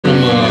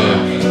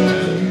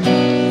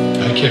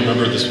can't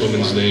remember this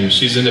woman's name.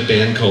 She's in a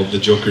band called The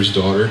Joker's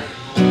Daughter.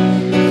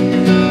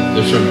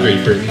 They're from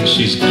Great Britain.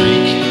 She's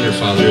Greek. Her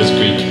father is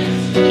Greek.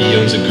 He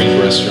owns a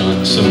Greek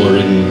restaurant somewhere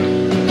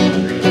in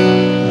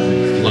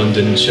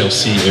London,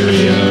 Chelsea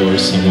area or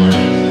somewhere.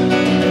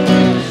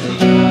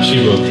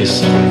 She wrote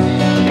this song.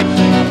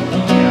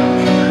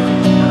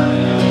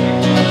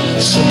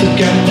 Something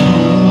got me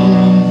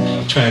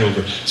home. Try it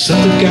over.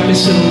 Something got me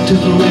so to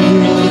forever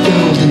on the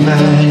golden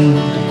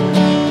mine.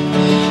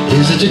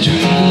 Is it a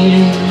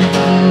dream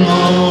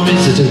or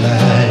is it a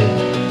lie?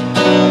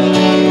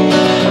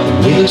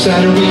 The way looks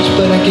out of reach,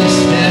 but I guess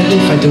that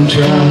if I don't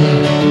try,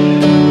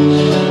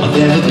 I'll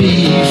never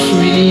be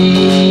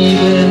free,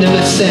 but I'm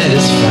never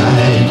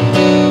satisfied.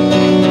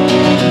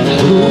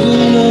 Over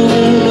and over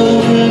and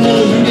over and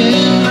over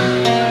again.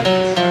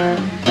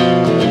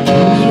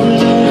 Over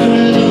and over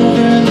and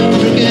over and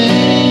over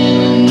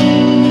again.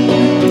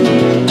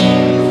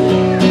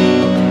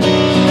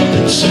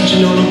 Been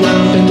searching all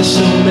around, been to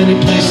so many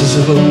places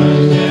of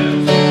old,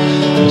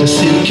 but I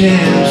still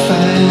can't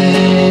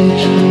find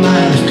my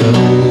life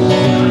goal.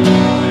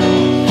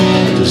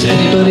 Does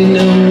anybody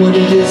know what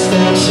it is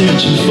that I'm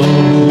searching for?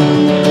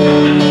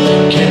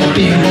 Can it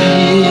be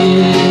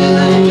real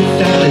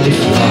without any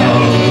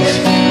flaws?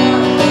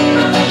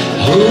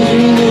 Over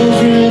and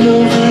over and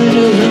over and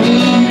over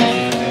again.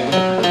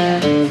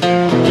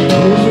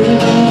 Over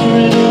and over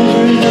and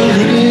over and over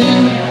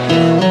again.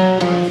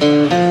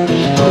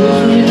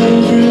 Over and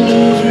over and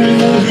over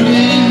and over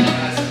again.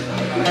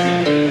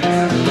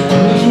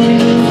 Over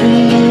and over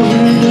and over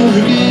and over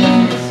again.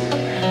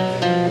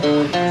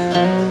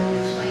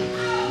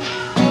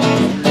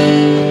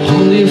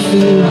 Only a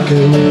fool would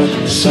go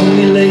so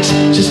many lengths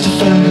just to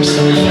find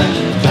himself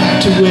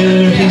back to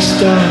where he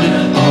started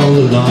all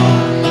along.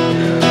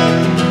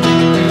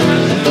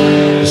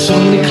 There's so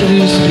many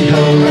clues to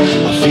behold.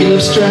 I feel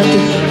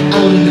abstracted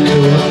out in the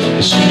cold.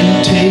 It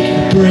shouldn't take a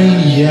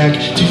brainiac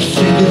to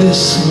figure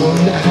this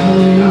one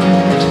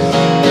out.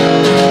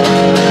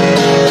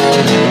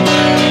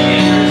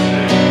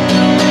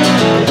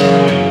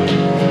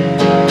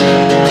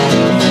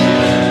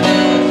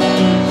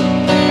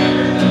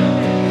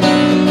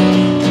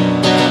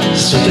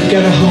 Something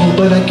got a hold,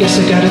 but I guess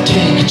I gotta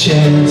take a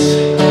chance.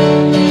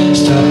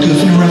 Stop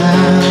goofing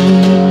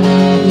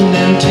around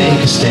and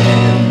take a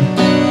stand.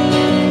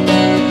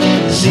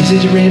 It's easy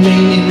to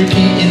remain and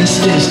repeat in a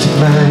statistic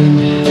mind,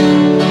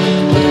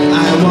 but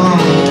I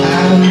want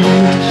out,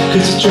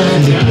 cause it's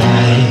driving me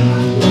blind.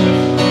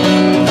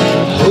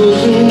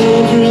 Over and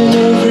over and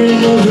over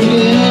and over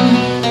again.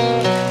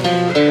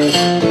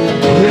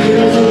 Over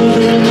and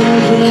over and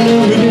over and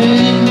over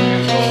again.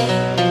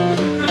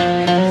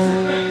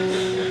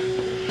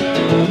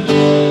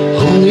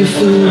 Only a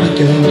fool would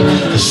go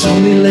there's so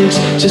many lengths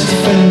just to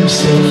find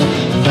himself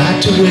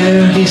back to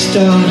where he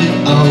started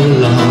all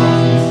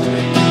along.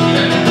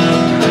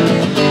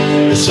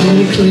 There's so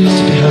many clues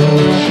to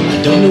behold.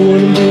 I don't know what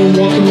I'm doing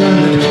walking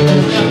around in the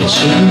cold. It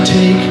shouldn't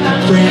take a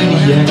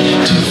brainiac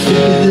to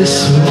figure this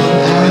one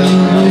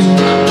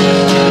out.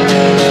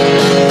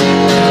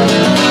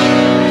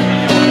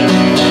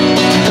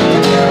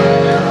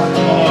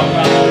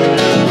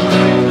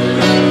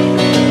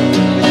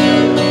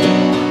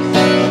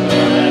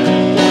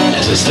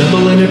 I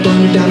stumble and I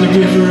burn down the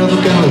river of a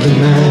golden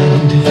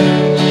mind.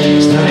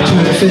 It's not a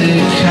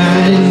perfect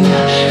kind,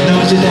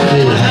 nor is it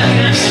ugly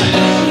lies.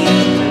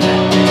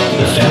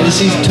 The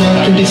fallacies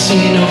taught can be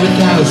seen over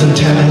 1,000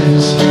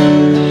 times,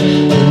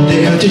 and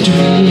they are the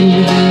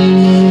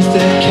dreams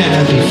that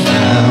cannot be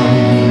found.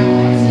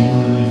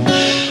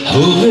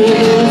 Over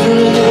and over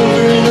and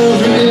over and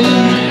over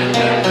again.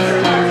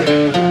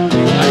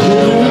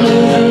 Over and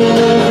over and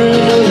over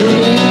and over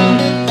again.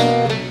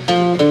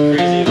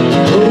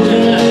 Over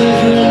and over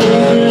and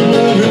over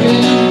and over again.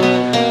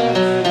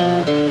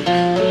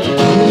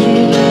 Over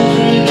and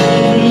over and over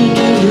and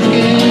over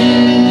again.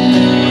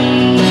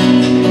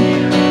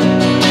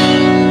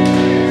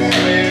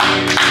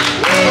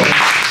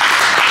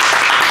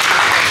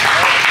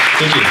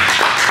 Thank you.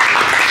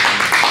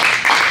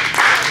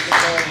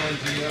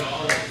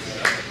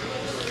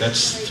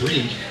 That's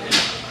 3.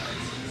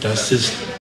 Das ist